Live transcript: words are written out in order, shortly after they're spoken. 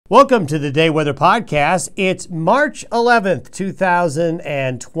Welcome to the Day Weather Podcast. It's March 11th,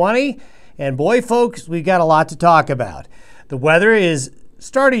 2020. And boy, folks, we've got a lot to talk about. The weather is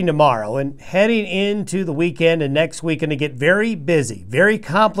starting tomorrow and heading into the weekend and next week going to get very busy, very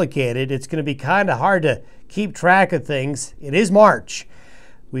complicated. It's going to be kind of hard to keep track of things. It is March.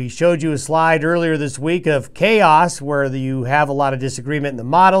 We showed you a slide earlier this week of chaos where you have a lot of disagreement in the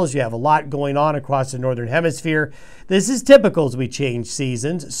models. You have a lot going on across the Northern Hemisphere. This is typical as we change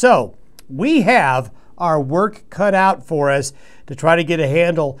seasons. So we have our work cut out for us to try to get a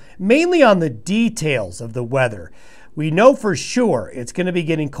handle mainly on the details of the weather. We know for sure it's going to be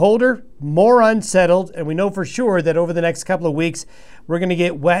getting colder, more unsettled, and we know for sure that over the next couple of weeks, we're going to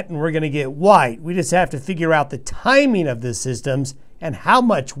get wet and we're going to get white. We just have to figure out the timing of the systems and how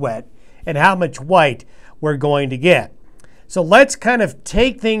much wet and how much white we're going to get. So let's kind of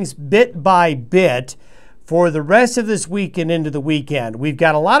take things bit by bit for the rest of this week and into the weekend. We've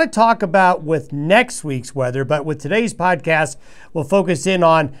got a lot to talk about with next week's weather, but with today's podcast, we'll focus in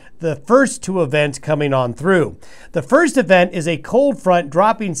on the first two events coming on through. The first event is a cold front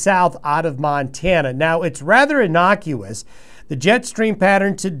dropping south out of Montana. Now, it's rather innocuous. The jet stream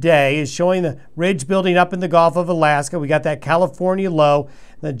pattern today is showing the ridge building up in the Gulf of Alaska. We got that California low.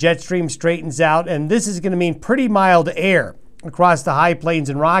 The jet stream straightens out, and this is going to mean pretty mild air across the high plains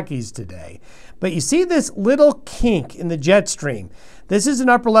and Rockies today. But you see this little kink in the jet stream. This is an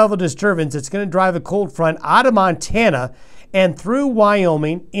upper level disturbance that's going to drive a cold front out of Montana and through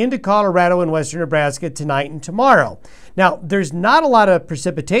Wyoming into Colorado and western Nebraska tonight and tomorrow. Now, there's not a lot of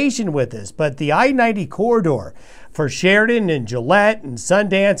precipitation with this, but the I-90 corridor for Sheridan and Gillette and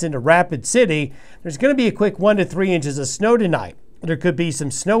Sundance into Rapid City, there's going to be a quick 1 to 3 inches of snow tonight. There could be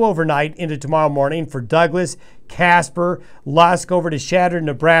some snow overnight into tomorrow morning for Douglas, Casper, Lusk over to Sheridan,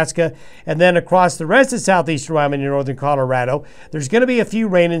 Nebraska, and then across the rest of southeastern Wyoming and northern Colorado, there's going to be a few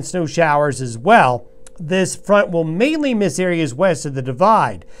rain and snow showers as well. This front will mainly miss areas west of the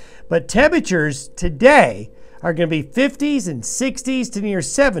divide, but temperatures today are going to be 50s and 60s to near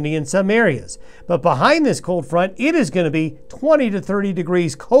 70 in some areas. But behind this cold front, it is going to be 20 to 30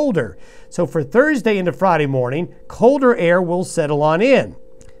 degrees colder. So for Thursday into Friday morning, colder air will settle on in.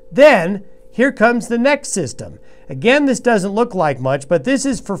 Then here comes the next system. Again, this doesn't look like much, but this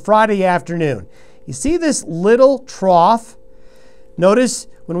is for Friday afternoon. You see this little trough? Notice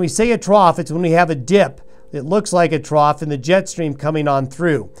when we say a trough, it's when we have a dip. It looks like a trough in the jet stream coming on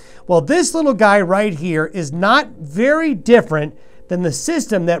through. Well, this little guy right here is not very different than the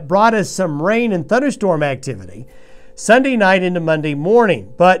system that brought us some rain and thunderstorm activity Sunday night into Monday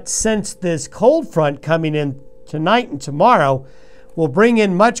morning. But since this cold front coming in tonight and tomorrow will bring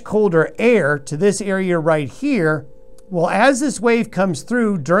in much colder air to this area right here, well, as this wave comes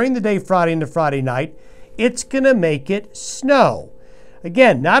through during the day Friday into Friday night, it's going to make it snow.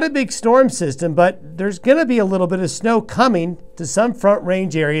 Again, not a big storm system, but there's going to be a little bit of snow coming to some front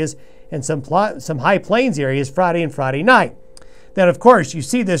range areas and some high plains areas Friday and Friday night. Then, of course, you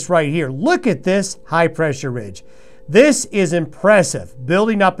see this right here. Look at this high pressure ridge. This is impressive,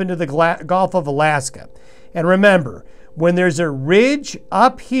 building up into the Gulf of Alaska. And remember, when there's a ridge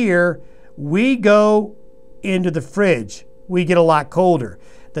up here, we go into the fridge. We get a lot colder.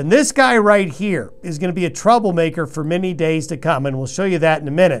 Then this guy right here is going to be a troublemaker for many days to come, and we'll show you that in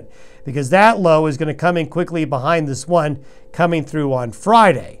a minute, because that low is going to come in quickly behind this one coming through on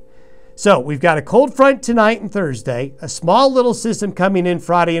Friday. So we've got a cold front tonight and Thursday, a small little system coming in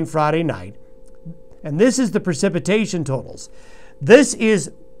Friday and Friday night, and this is the precipitation totals. This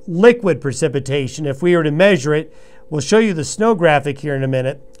is liquid precipitation if we were to measure it. We'll show you the snow graphic here in a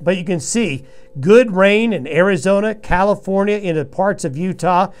minute, but you can see good rain in Arizona, California, into parts of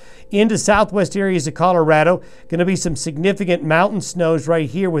Utah, into southwest areas of Colorado. Going to be some significant mountain snows right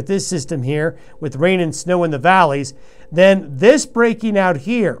here with this system here, with rain and snow in the valleys. Then this breaking out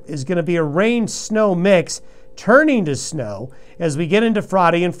here is going to be a rain-snow mix turning to snow as we get into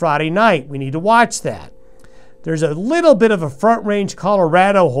Friday and Friday night. We need to watch that. There's a little bit of a front range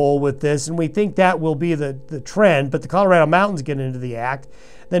Colorado hole with this, and we think that will be the trend, but the Colorado mountains get into the act.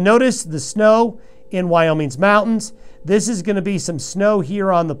 Then notice the snow in Wyoming's mountains. This is going to be some snow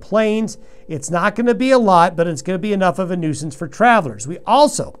here on the plains. It's not going to be a lot, but it's going to be enough of a nuisance for travelers. We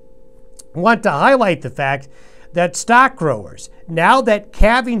also want to highlight the fact that stock growers, now that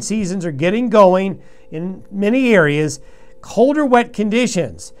calving seasons are getting going in many areas, colder, wet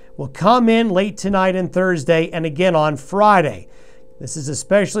conditions will come in late tonight and Thursday and again on Friday. This is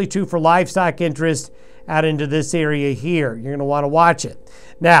especially true for livestock interest out into this area here. You're going to want to watch it.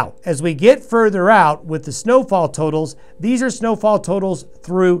 Now, as we get further out with the snowfall totals, these are snowfall totals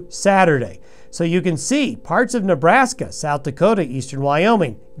through Saturday. So you can see parts of Nebraska, South Dakota, eastern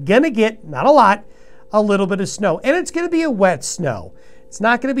Wyoming, going to get, not a lot, a little bit of snow. And it's going to be a wet snow. It's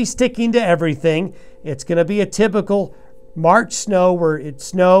not going to be sticking to everything. It's going to be a typical March snow where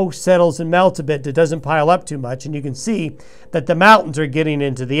snow settles and melts a bit. It doesn't pile up too much. And you can see that the mountains are getting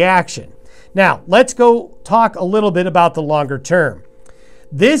into the action. Now, let's go talk a little bit about the longer term.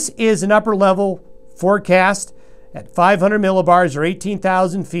 This is an upper level forecast at 500 millibars or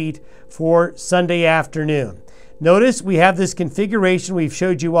 18,000 feet for Sunday afternoon. Notice we have this configuration we've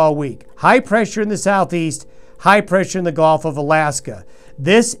showed you all week. High pressure in the southeast, high pressure in the Gulf of Alaska.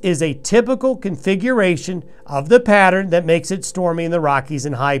 This is a typical configuration of the pattern that makes it stormy in the Rockies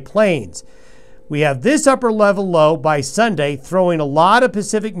and high plains. We have this upper level low by Sunday throwing a lot of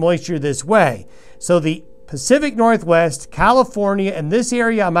Pacific moisture this way. So the Pacific Northwest, California, and this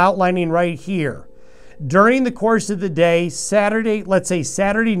area I'm outlining right here, during the course of the day, Saturday, let's say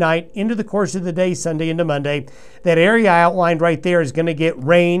Saturday night, into the course of the day, Sunday into Monday, that area I outlined right there is going to get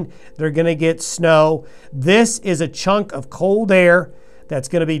rain. They're going to get snow. This is a chunk of cold air that's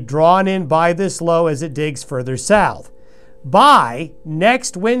going to be drawn in by this low as it digs further south. By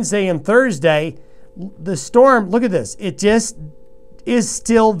next Wednesday and Thursday, the storm, look at this, it just is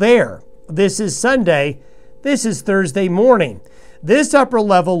still there. This is Sunday. This is Thursday morning. This upper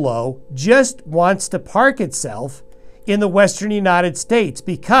level low just wants to park itself in the western United States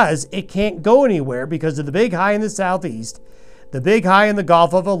because it can't go anywhere because of the big high in the southeast. The big high in the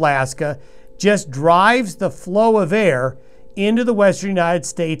Gulf of Alaska just drives the flow of air into the western United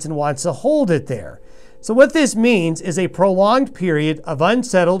States and wants to hold it there. So what this means is a prolonged period of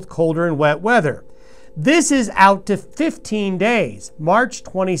unsettled, colder and wet weather. This is out to 15 days, March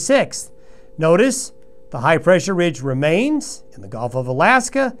 26th. Notice the high pressure ridge remains in the Gulf of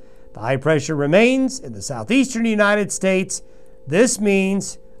Alaska. The high pressure remains in the southeastern United States. This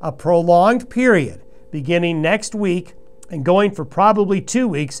means a prolonged period beginning next week and going for probably 2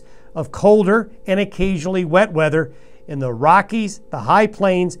 weeks of colder and occasionally wet weather in the Rockies, the high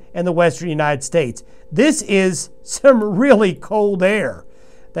plains, and the western United States. This is some really cold air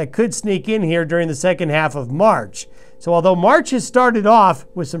that could sneak in here during the second half of March. So although March has started off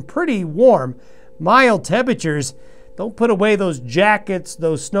with some pretty warm, mild temperatures, don't put away those jackets,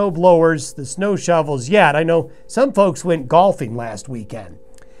 those snow blowers, the snow shovels yet. I know some folks went golfing last weekend,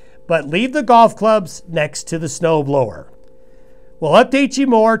 but leave the golf clubs next to the snow blower. We'll update you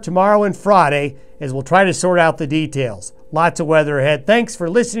more tomorrow and Friday as we'll try to sort out the details. Lots of weather ahead. Thanks for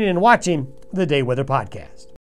listening and watching the Day Weather Podcast.